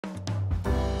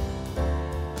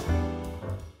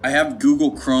I have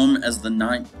Google Chrome as the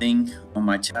 9th thing on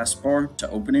my taskbar. To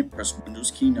open it, press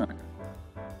Windows key 9.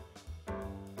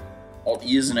 Alt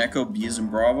E as in Echo, B as in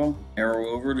Bravo. Arrow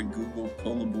over to Google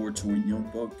Collaboratory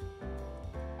Notebook.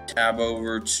 Tab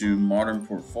over to Modern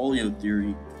Portfolio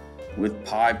Theory with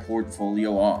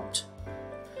PyPortfolioOpt.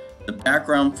 The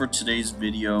background for today's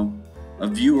video, a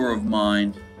viewer of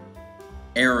mine,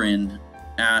 Aaron,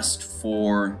 asked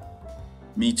for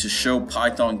me to show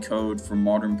Python code for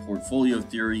Modern Portfolio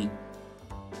Theory,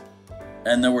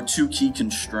 and there were two key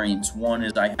constraints. One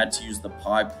is I had to use the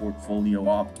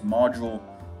PyPortfolioOpt module,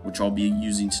 which I'll be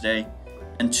using today,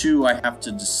 and two, I have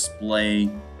to display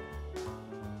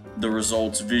the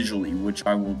results visually, which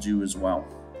I will do as well.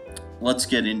 Let's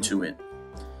get into it.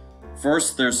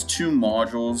 First, there's two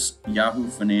modules, Yahoo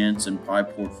Finance and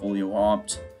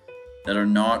PyPortfolioOpt, that are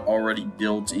not already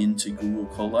built into Google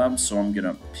Colab, so I'm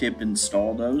gonna pip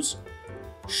install those.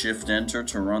 Shift Enter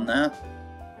to run that.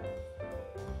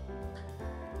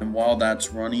 And while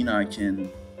that's running, I can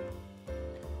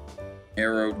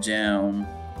arrow down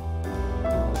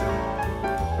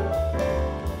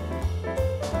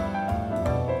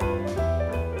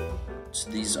to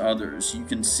these others. You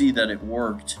can see that it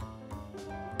worked.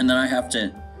 And then I have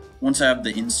to, once I have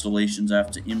the installations, I have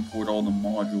to import all the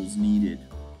modules needed.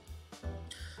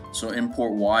 So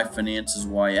import Y Finance as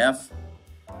YF.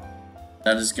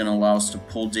 That is going to allow us to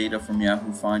pull data from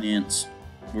Yahoo Finance.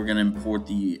 We're going to import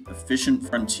the efficient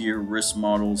frontier risk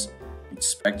models,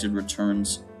 expected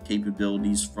returns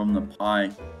capabilities from the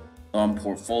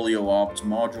PyPortfolioOpt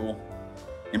module.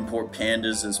 Import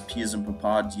pandas as P as in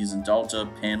Papa, D as in Delta,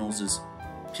 panels as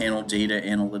panel data,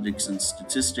 analytics, and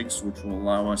statistics, which will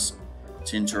allow us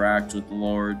to interact with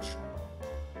large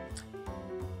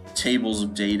tables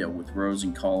of data with rows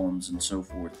and columns and so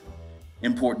forth.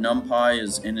 Import NumPy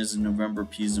as N as in November,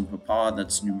 P as in Papa,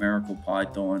 that's numerical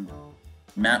Python.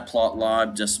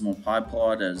 Matplotlib, decimal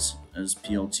pyplot as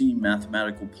PLT,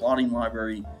 mathematical plotting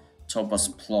library to help us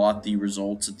plot the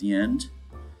results at the end.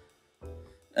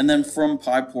 And then from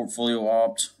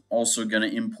PyPortfolioOpt, also going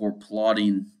to import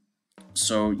plotting.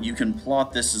 So you can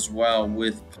plot this as well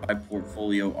with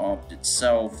PyPortfolioOpt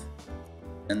itself,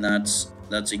 and that's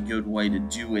a good way to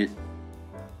do it.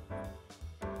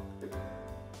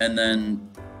 And then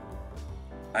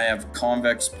I have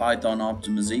convex Python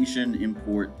optimization,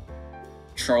 import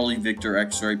Charlie Victor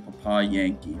X-ray Papa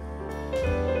Yankee.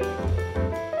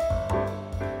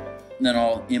 And then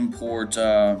I'll import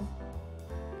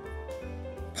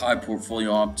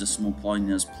PyPortfolioOpt decimal plotting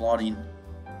as plotting.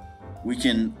 We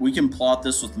can plot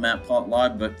this with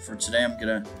Matplotlib, but for today I'm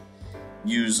gonna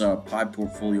use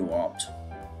PyPortfolioOpt.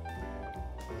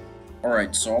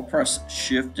 Alright, so I'll press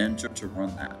Shift Enter to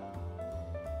run that.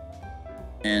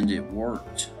 And it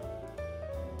worked.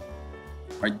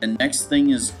 Alright, the next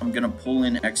thing is I'm going to pull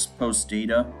in ex post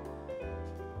data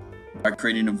by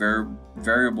creating a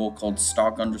variable called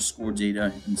stock underscore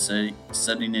data and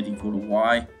setting it equal to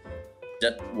Y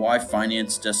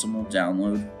Finance decimal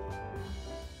download.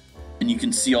 And you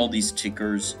can see all these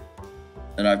tickers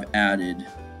that I've added.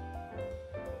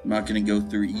 I'm not going to go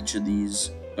through each of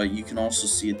these, but you can also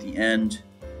see at the end,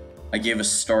 I gave a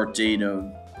start date of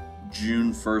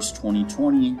June 1st,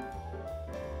 2020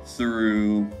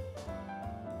 through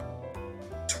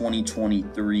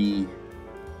 2023,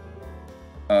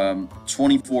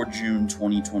 24 June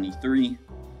 2023.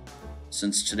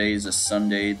 Since today is a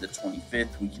Sunday, the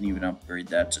 25th, we can even upgrade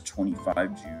that to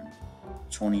 25 June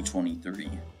 2023.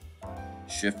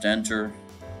 Shift Enter.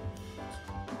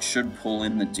 It should pull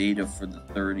in the data for the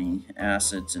 30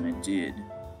 assets, and it did.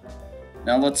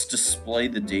 Now let's display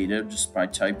the data just by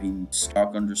typing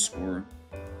stock underscore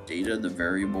data, the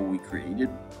variable we created.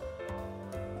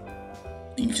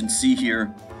 You can see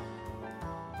here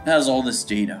it has all this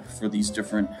data for these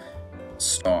different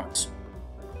stocks.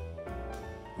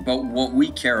 But what we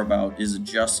care about is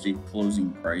adjusted closing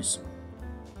price.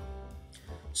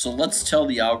 So let's tell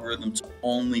the algorithm to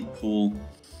only pull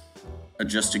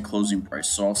adjusted closing price.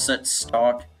 So I'll set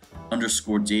stock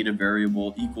underscore data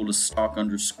variable equal to stock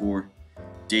underscore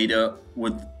data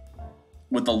with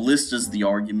a list as the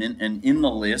argument, and in the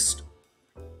list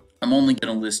I'm only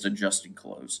going to list adjusted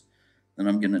close. Then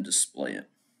I'm going to display it.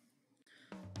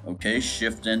 Okay,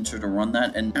 Shift Enter to run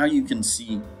that, and now you can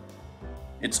see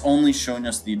it's only showing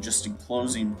us the adjusted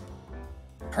closing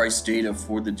price data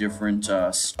for the different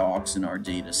stocks in our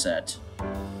data set.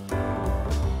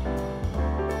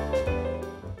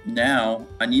 Now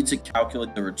I need to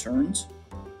calculate the returns.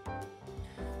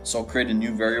 So I'll create a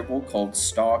new variable called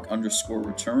stock underscore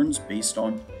returns based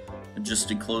on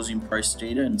adjusted closing price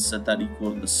data and set that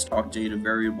equal to the stock data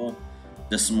variable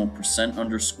decimal percent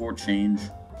underscore change.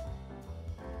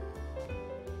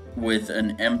 with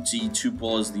an empty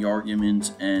tuple as the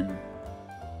argument and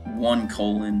 1: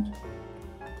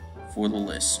 for the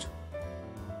list.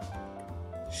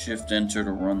 Shift enter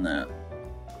to run that.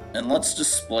 And let's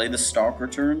display the stock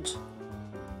returns.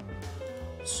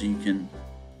 So you can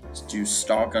do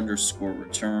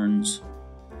stock_returns,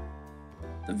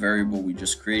 the variable we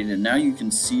just created. And now you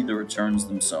can see the returns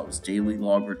themselves, daily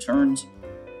log returns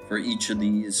for each of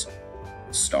these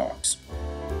stocks.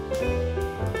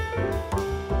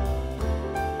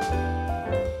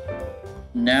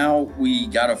 Now we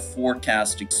gotta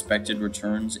forecast expected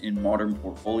returns in modern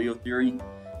portfolio theory.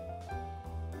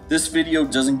 This video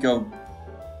doesn't go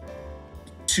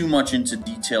too much into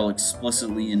detail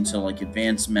explicitly into like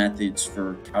advanced methods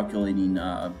for calculating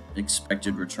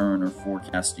expected return or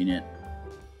forecasting it.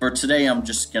 For today, I'm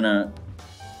just gonna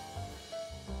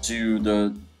do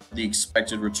the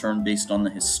expected return based on the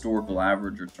historical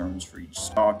average returns for each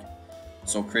stock.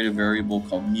 So I'll create a variable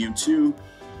called mu2.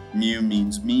 Mu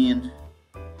means mean.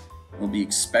 Will be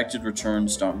expected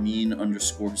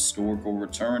returns.mean_historical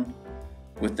return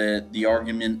with the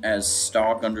argument as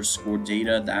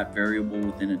stock_data, that variable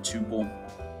within a tuple.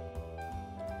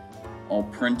 I'll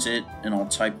print it and I'll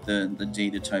type the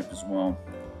data type as well.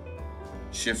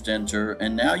 Shift enter,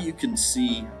 and now you can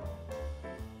see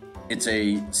it's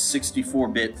a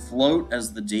 64-bit float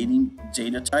as the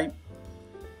data type,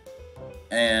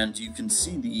 and you can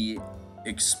see the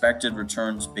expected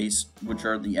returns which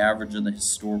are the average of the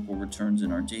historical returns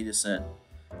in our data set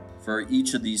for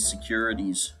each of these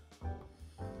securities.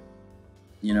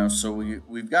 You know, so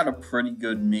we've got a pretty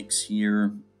good mix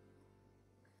here.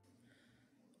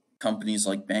 Companies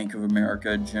like Bank of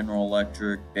America, General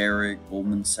Electric, Barrick,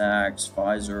 Goldman Sachs,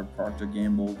 Pfizer, Procter &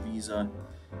 Gamble, Visa,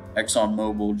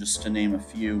 ExxonMobil, just to name a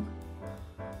few.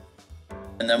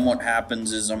 And then what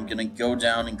happens is I'm going to go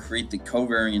down and create the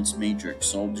covariance matrix.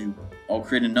 So I'll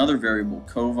create another variable,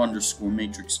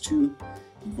 cov_matrix2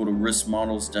 equal to risk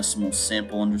models decimal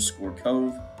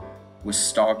sample_cov with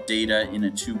stock data in a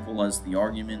tuple as the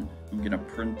argument. I'm going to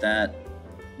print that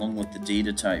along with the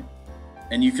data type.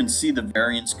 And you can see the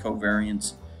variance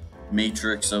covariance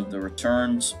matrix of the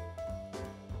returns,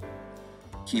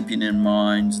 keeping in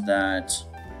mind that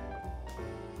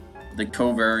the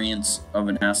covariance of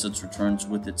an asset's returns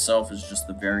with itself is just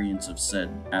the variance of said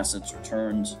asset's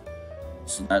returns.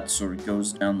 So that sort of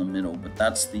goes down the middle, but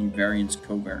that's the variance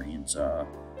covariance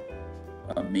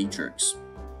matrix,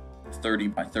 30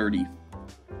 by 30.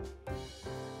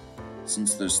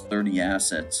 Since there's 30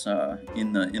 assets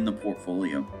in the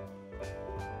portfolio.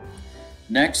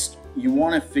 Next, you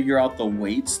want to figure out the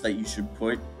weights that you should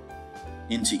put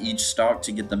into each stock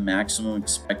to get the maximum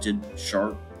expected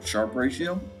Sharpe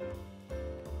ratio.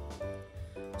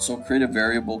 So I'll create a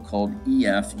variable called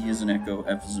EF, E as in Echo,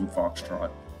 F as in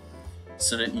Foxtrot.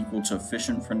 Set it equal to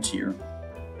efficient frontier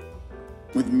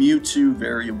with mu2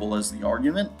 variable as the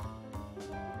argument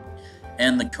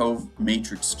and the cov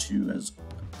matrix 2 as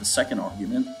the second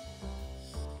argument.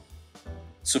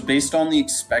 So based on the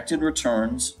expected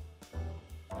returns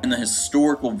and the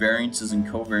historical variances and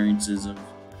covariances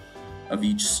of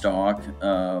each stock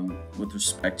with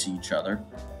respect to each other,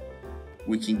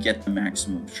 we can get the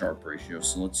maximum Sharpe ratio.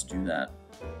 So let's do that.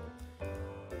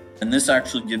 And this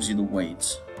actually gives you the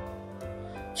weights.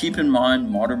 Keep in mind,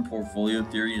 modern portfolio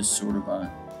theory is sort of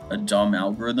a dumb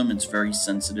algorithm. It's very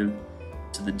sensitive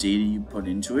to the data you put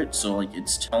into it. So like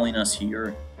it's telling us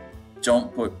here,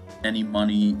 don't put any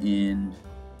money in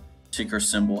ticker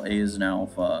symbol A as an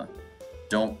alpha.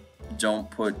 Don't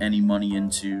put any money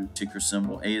into ticker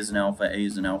symbol A as an alpha, A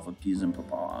as an alpha, P as in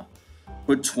papa.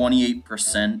 Put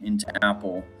 28% into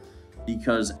Apple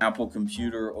because Apple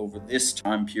Computer over this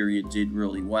time period did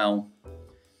really well.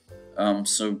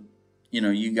 So you know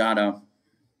you gotta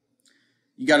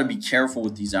be careful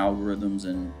with these algorithms,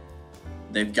 and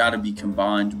they've got to be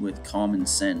combined with common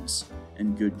sense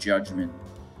and good judgment,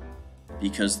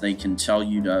 because they can tell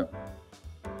you to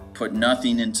put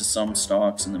nothing into some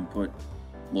stocks and then put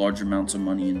large amounts of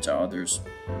money into others.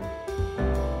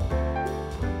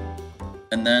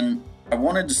 And then I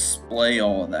want to display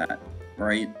all of that,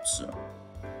 right?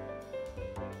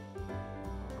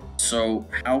 So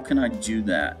how can I do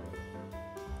that?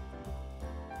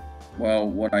 Well,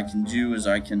 what I can do is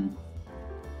I can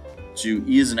do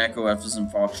E as in Echo, F as in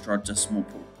Foxtrot, decimal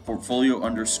portfolio_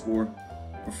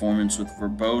 performance with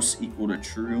verbose equal to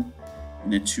true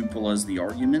and a tuple as the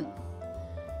argument.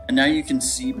 And now you can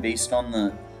see, based on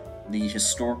the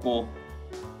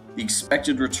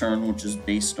expected return, which is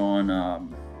based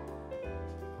on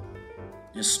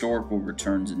historical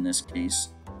returns in this case,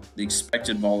 the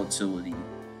expected volatility,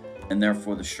 and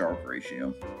therefore the Sharpe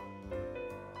ratio.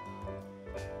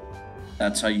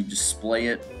 That's how you display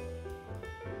it.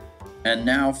 And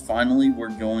now finally we're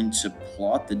going to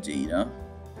plot the data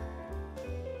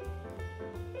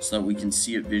so that we can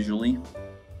see it visually.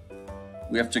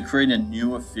 We have to create a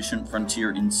new efficient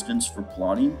frontier instance for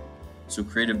plotting. So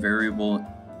create a variable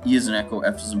E as in echo,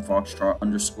 F as in foxtrot,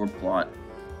 underscore plot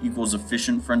equals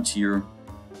efficient frontier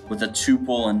with a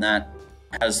tuple, and that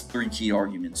has 3 key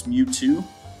arguments. Mu2,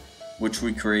 which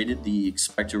we created, the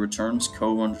expected returns,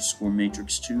 co underscore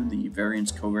matrix 2, the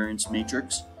variance covariance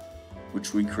matrix,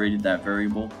 which we created that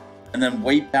variable, and then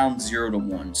weight bound 0 to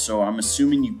 1. So I'm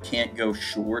assuming you can't go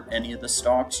short any of the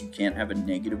stocks. You can't have a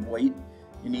negative weight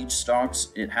in each stocks.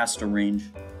 It has to range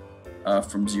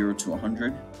from 0 to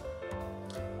 100.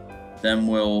 Then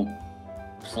we'll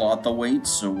plot the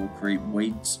weights. So we'll create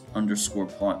weights underscore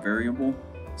plot variable,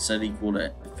 set equal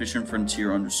to efficient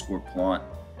frontier underscore plot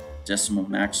decimal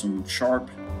maximum sharp.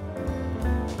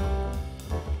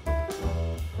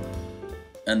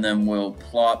 And then we'll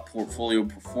plot portfolio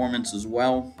performance as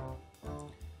well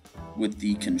with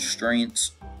the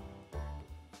constraints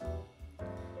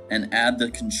and add the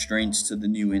constraints to the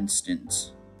new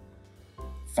instance.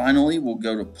 Finally, we'll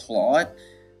go to plot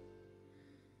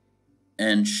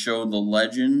and show the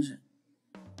legend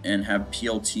and have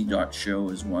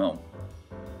plt.show as well.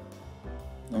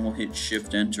 Then we'll hit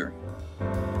Shift Enter.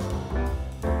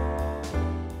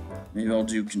 Maybe I'll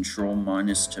do Control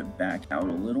minus to back out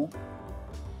a little.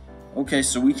 Okay,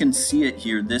 so we can see it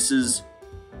here. This is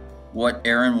what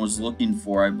Aaron was looking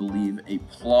for, I believe, a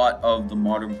plot of the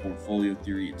modern portfolio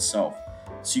theory itself.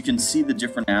 So you can see the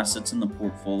different assets in the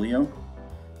portfolio.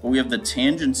 But we have the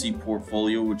tangency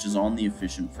portfolio, which is on the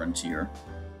efficient frontier,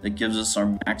 that gives us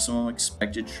our maximum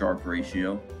expected Sharpe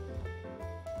ratio.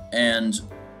 And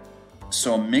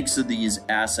so a mix of these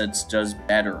assets does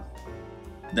better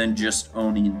than just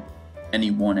owning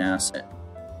any one asset.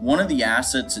 One of the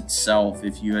assets itself,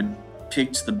 if you had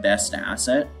picked the best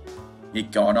asset,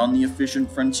 it got on the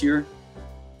efficient frontier.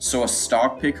 So a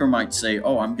stock picker might say,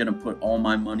 oh, I'm going to put all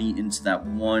my money into that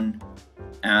one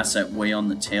asset way on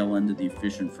the tail end of the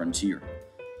efficient frontier.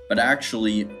 But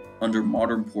actually, under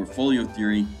modern portfolio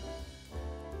theory,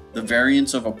 the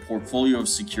variance of a portfolio of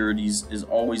securities is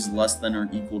always less than or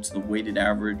equal to the weighted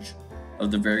average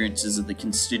of the variances of the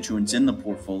constituents in the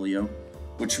portfolio,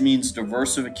 which means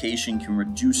diversification can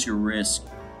reduce your risk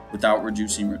without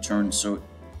reducing returns. So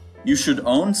you should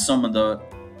own some of the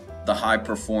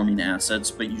high-performing assets,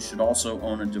 but you should also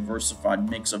own a diversified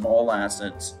mix of all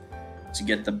assets to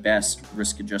get the best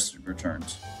risk-adjusted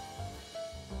returns.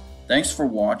 Thanks for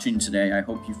watching today. I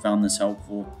hope you found this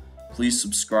helpful. Please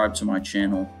subscribe to my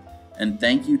channel. And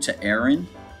thank you to Aaron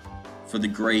for the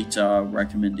great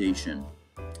recommendation.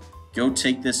 Go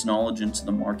take this knowledge into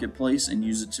the marketplace and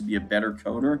use it to be a better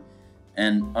coder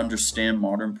and understand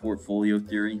modern portfolio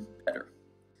theory better.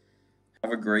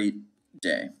 Have a great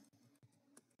day.